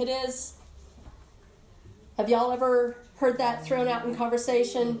advocate is? Have y'all ever heard that thrown out in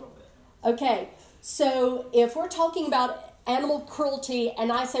conversation? Okay, so if we're talking about animal cruelty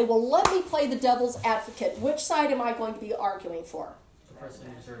and I say, well, let me play the devil's advocate, which side am I going to be arguing for? The person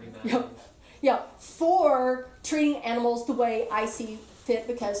who's hurting them. Yeah, for treating animals the way I see fit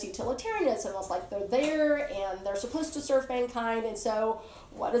because utilitarianism is they're there and they're supposed to serve mankind, and so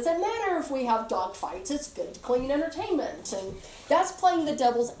what does it matter if we have dog fights? It's good, clean entertainment. And that's playing the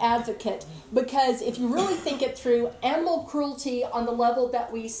devil's advocate because if you really think it through, animal cruelty on the level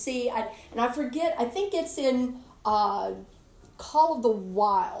that we see, and I forget, I think it's in Call of the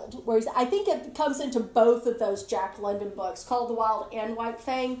Wild, where I think it comes into both of those Jack London books, Call of the Wild and White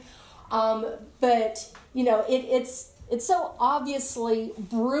Fang. But, it's so obviously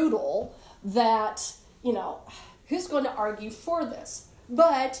brutal that, who's going to argue for this?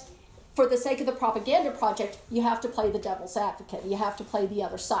 But for the sake of the propaganda project, you have to play the devil's advocate. You have to play the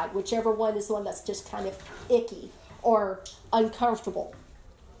other side, whichever one is the one that's just kind of icky or uncomfortable.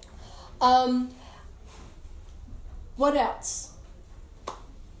 What else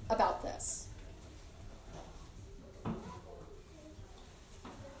about this?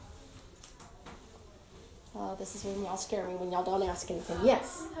 This is when y'all scare me, when y'all don't ask anything.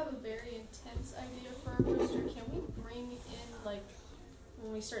 Yes? We have a very intense idea for our poster. Can we bring in,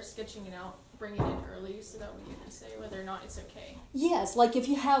 when we start sketching it out, bring it in early so that we can say whether or not it's okay? Yes, if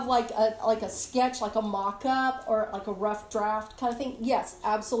you have a sketch, a mock-up or a rough draft kind of thing, yes,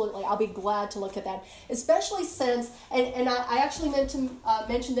 absolutely. I'll be glad to look at that. Especially since, and I actually meant to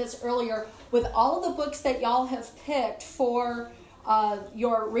mention this earlier, with all of the books that y'all have picked for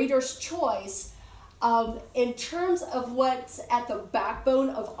your reader's choice, in terms of what's at the backbone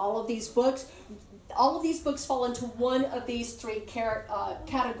of all of these books fall into one of these three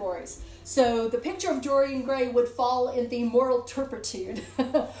categories. So the Picture of Dorian Gray would fall in the moral turpitude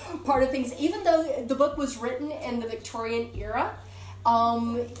part of things, even though the book was written in the Victorian era.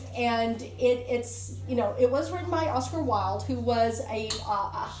 And it was written by Oscar Wilde, who was a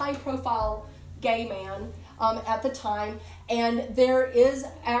high-profile gay man at the time, and there is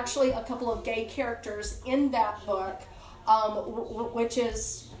actually a couple of gay characters in that book, which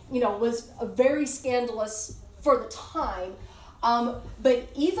is, was very scandalous for the time. But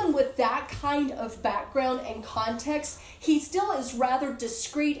even with that kind of background and context, he still is rather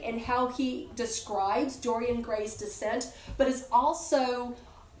discreet in how he describes Dorian Gray's descent, but it's also,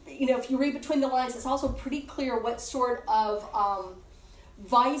 if you read between the lines, it's also pretty clear what sort of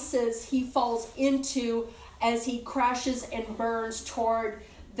vices he falls into as he crashes and burns toward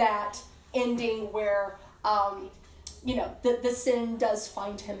that ending where, the sin does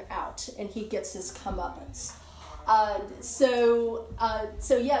find him out and he gets his comeuppance. So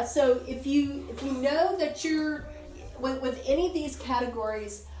if you know that you're with any of these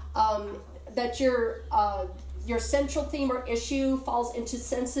categories, that your central theme or issue falls into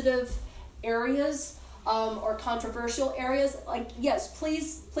sensitive areas, or controversial areas, yes,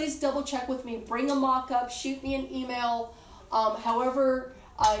 please double check with me. Bring a mock-up, shoot me an email, however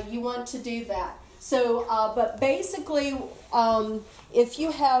you want to do that. So, but basically, if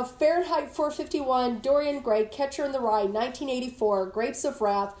you have Fahrenheit 451, Dorian Gray, Catcher in the Rye, 1984, Grapes of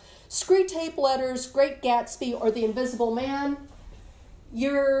Wrath, Screwtape Letters, Great Gatsby, or The Invisible Man,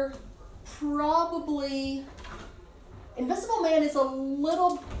 you're probably... Invisible Man is a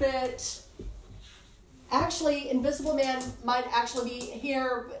little bit... Actually, Invisible Man might actually be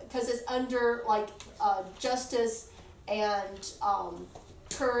here because it's under justice and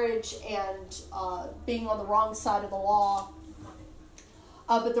courage and being on the wrong side of the law.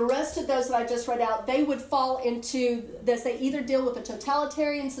 But the rest of those that I just read out, they would fall into this. They either deal with a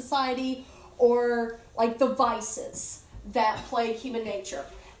totalitarian society or like the vices that plague human nature.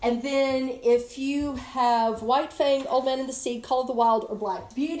 And then if you have White Fang, Old Man in the Sea, Call of the Wild, or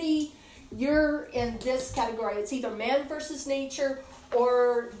Black Beauty, you're in this category. It's either man versus nature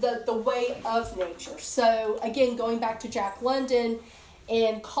or the way of nature. So again, going back to Jack London,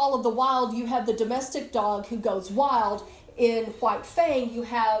 in Call of the Wild, you have the domestic dog who goes wild. In White Fang, you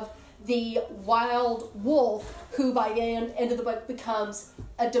have the wild wolf who by the end of the book becomes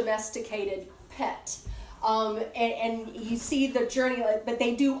a domesticated pet. And you see the journey, but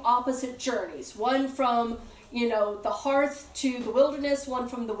they do opposite journeys. One from, the hearth to the wilderness, one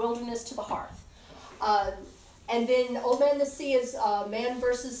from the wilderness to the hearth. And then Old Man in the Sea is man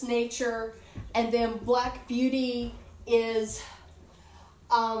versus nature. And then Black Beauty is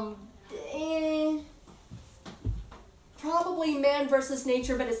probably man versus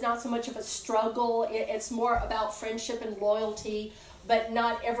nature, but it's not so much of a struggle. It's more about friendship and loyalty, but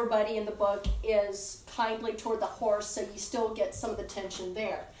not everybody in the book is kindly toward the horse, so you still get some of the tension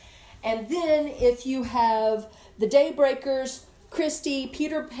there. And then if you have the Daybreakers, Christy,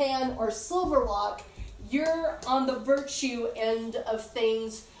 Peter Pan, or Silverlock, you're on the virtue end of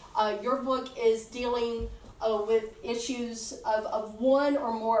things. Your book is dealing with issues of one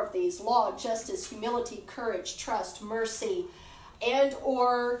or more of these: law, justice, humility, courage, trust, mercy, and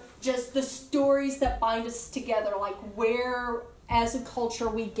or just the stories that bind us together, like where as a culture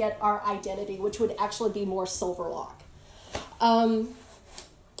we get our identity, which would actually be more Silverlock.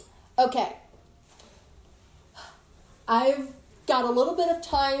 Okay. I've got a little bit of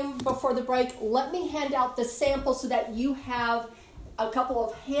time before the break. Let me hand out the sample so that you have a couple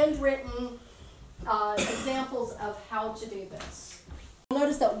of handwritten examples of how to do this.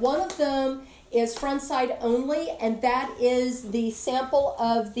 Notice that one of them is front side only, and that is the sample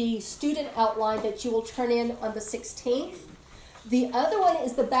of the student outline that you will turn in on the 16th. The other one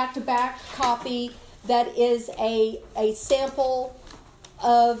is the back-to-back copy that is a sample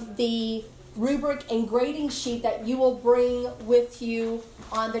of the rubric and grading sheet that you will bring with you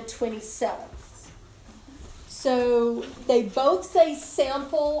on the 27th. So they both say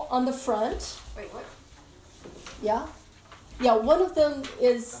sample on the front. Wait, what? Yeah? Yeah, one of them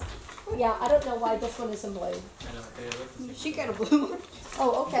is, yeah, I don't know why this one is in blue. She got a blue one.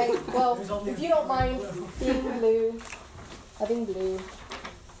 Oh, okay. Well, if you don't mind being blue, having blue.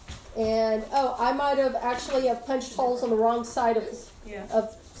 And, I might have actually have punched holes on the wrong side of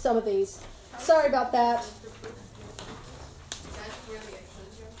some of these. Sorry about that. That's where the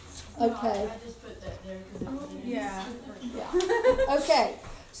extras are. Okay. No, I just put that there because Yeah. Yeah. Okay.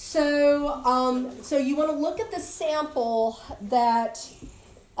 So you want to look at the sample that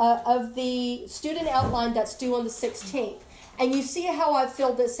of the student outline that's due on the 16th, and you see how I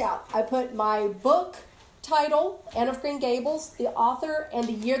filled this out. I put my book title, Anne of Green Gables, the author, and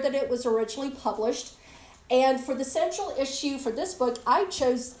the year that it was originally published. And for the central issue for this book, I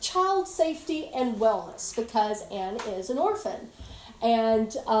chose child safety and wellness because Anne is an orphan,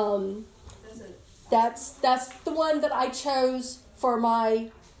 and that's the one that I chose for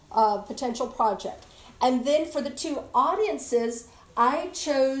my potential project. And then for the two audiences, I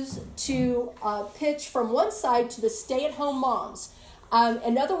chose to pitch from one side to the stay-at-home moms.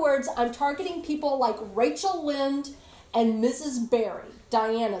 In other words, I'm targeting people like Rachel Lynde and Mrs. Barry,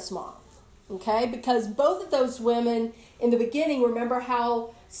 Diana's mom. Okay, because both of those women in the beginning, remember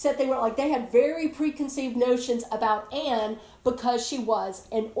how set they were, like they had very preconceived notions about Anne because she was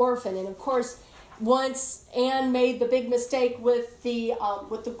an orphan. And of course, once Anne made the big mistake with the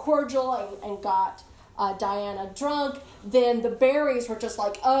cordial and got Diana drunk, then the Barrys were just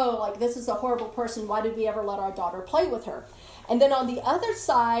like, oh, like this is a horrible person. Why did we ever let our daughter play with her? And then on the other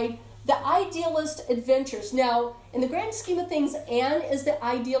side, the idealist adventures. Now, in the grand scheme of things, Anne is the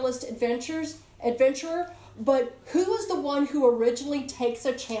idealist adventurer, but who is the one who originally takes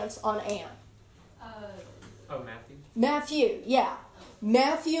a chance on Anne? Matthew. Matthew, yeah.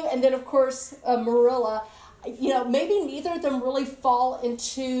 Matthew, and then, of course, Marilla. Maybe neither of them really fall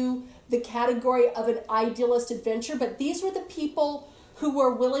into the category of an idealist adventure, but these were the people who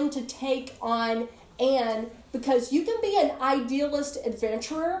were willing to take on Anne, because you can be an idealist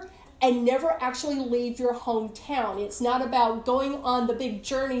adventurer and never actually leave your hometown. It's not about going on the big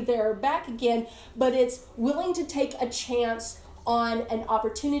journey there or back again, but it's willing to take a chance on an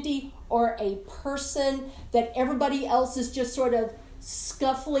opportunity or a person that everybody else is just sort of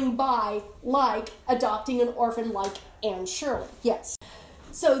scuffling by, like adopting an orphan like Anne Shirley. Yes.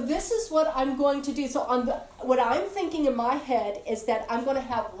 So this is what I'm going to do. So what I'm thinking in my head is that I'm going to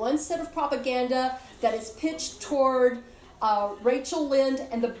have one set of propaganda that is pitched toward Rachel Lynde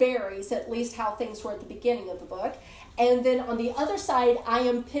and the Berries, at least how things were at the beginning of the book. And then on the other side, I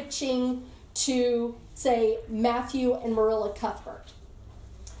am pitching to, say, Matthew and Marilla Cuthbert.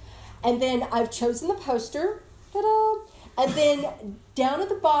 And then I've chosen the poster. Ta-da! And then down at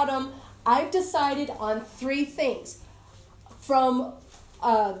the bottom, I've decided on 3 things.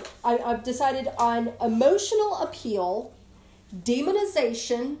 I've decided on emotional appeal,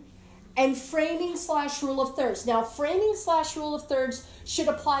 demonization, and framing/rule of thirds. Now, framing/rule of thirds should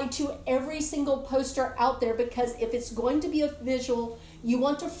apply to every single poster out there, because if it's going to be a visual, you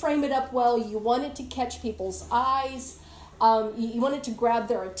want to frame it up well. You want it to catch people's eyes. You want it to grab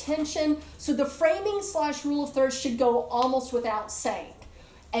their attention. So the framing/rule of thirds should go almost without saying.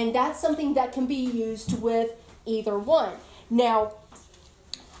 And that's something that can be used with either one. Now,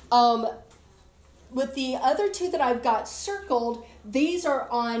 with the other 2 that I've got circled, these are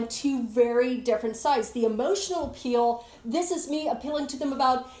on 2 very different sides. The emotional appeal, this is me appealing to them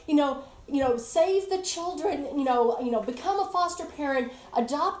about, save the children, become a foster parent,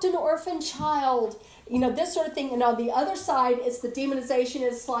 adopt an orphan child, this sort of thing. And on the other side, it's the demonization.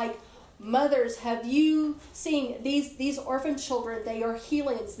 It's like, mothers, have you seen these orphan children? They are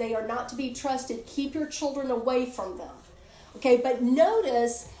hellions. They are not to be trusted. Keep your children away from them. Okay, but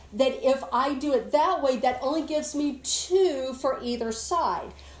notice that if I do it that way, that only gives me 2 for either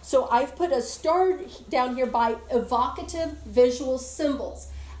side. So I've put a star down here by evocative visual symbols.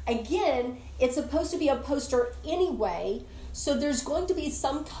 Again, it's supposed to be a poster anyway, so there's going to be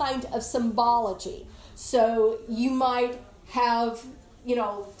some kind of symbology. So you might have,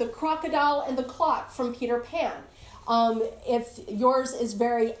 the crocodile and the clock from Peter Pan. If yours is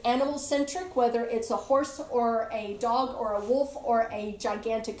very animal-centric, whether it's a horse or a dog or a wolf or a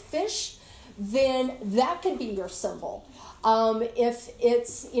gigantic fish, then that could be your symbol. If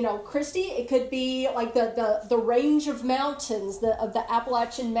it's, Christy, it could be like the range of mountains, of the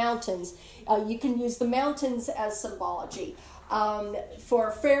Appalachian Mountains. You can use the mountains as symbology.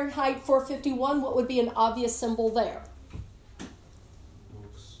 For Fahrenheit 451, what would be an obvious symbol there?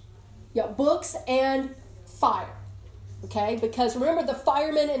 Books. Yeah, books and fire. Okay, because remember, the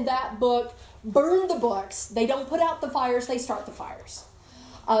firemen in that book burn the books. They don't put out the fires, they start the fires.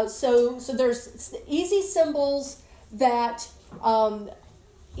 So there's easy symbols that,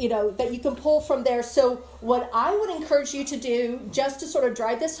 that you can pull from there. So what I would encourage you to do, just to sort of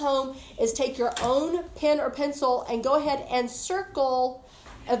drive this home, is take your own pen or pencil and go ahead and circle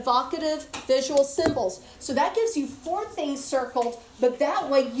evocative visual symbols. So that gives you 4 things circled, but that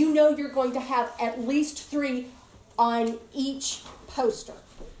way you're going to have at least 3 on each poster,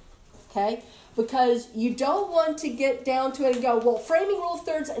 okay? Because you don't want to get down to it and go, well, framing rule of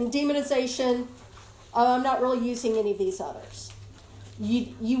thirds and demonization, I'm not really using any of these others.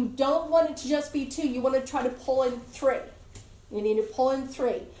 You don't want it to just be 2. You want to try to pull in 3. You need to pull in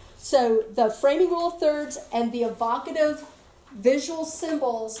 3. So the framing rule of thirds and the evocative visual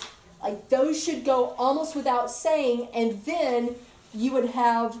symbols, like those should go almost without saying, and then you would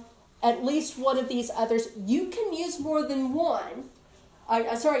have at least one of these others. You can use more than 1.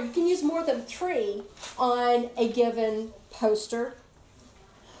 You can use more than 3 on a given poster.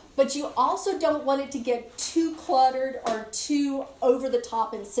 But you also don't want it to get too cluttered or too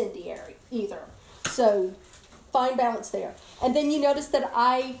over-the-top incendiary either. So fine balance there. And then you notice that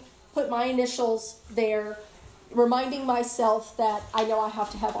I put my initials there, reminding myself that I know I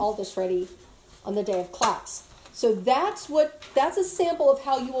have to have all this ready on the day of class. So that's a sample of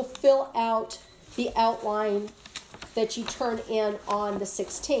how you will fill out the outline that you turn in on the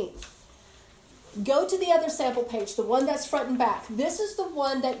 16th. Go to the other sample page, the one that's front and back. This is the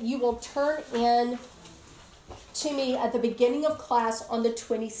one that you will turn in to me at the beginning of class on the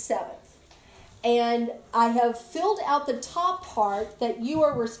 27th. And I have filled out the top part that you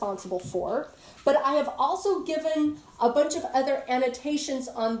are responsible for, but I have also given a bunch of other annotations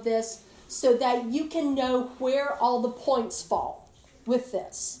on this so that you can know where all the points fall with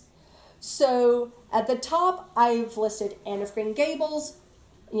this. So at the top, I've listed Anne of Green Gables,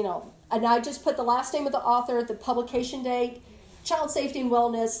 and I just put the last name of the author, the publication date, child safety and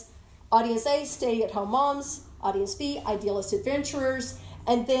wellness, audience A, stay-at-home moms, audience B, idealist adventurers,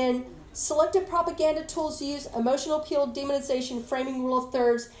 and then selected propaganda tools used, emotional appeal, demonization, framing rule of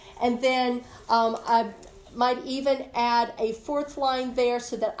thirds, and then I might even add a 4th line there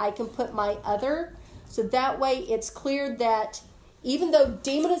so that I can put my other. So that way it's clear that even though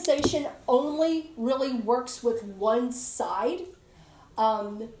demonization only really works with one side,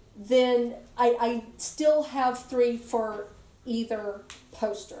 then I still have 3 for either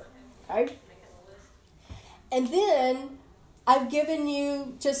poster, okay? And then I've given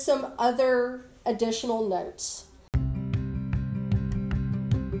you just some other additional notes.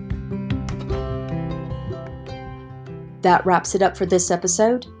 That wraps it up for this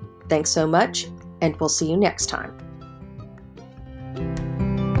episode. Thanks so much, and we'll see you next time.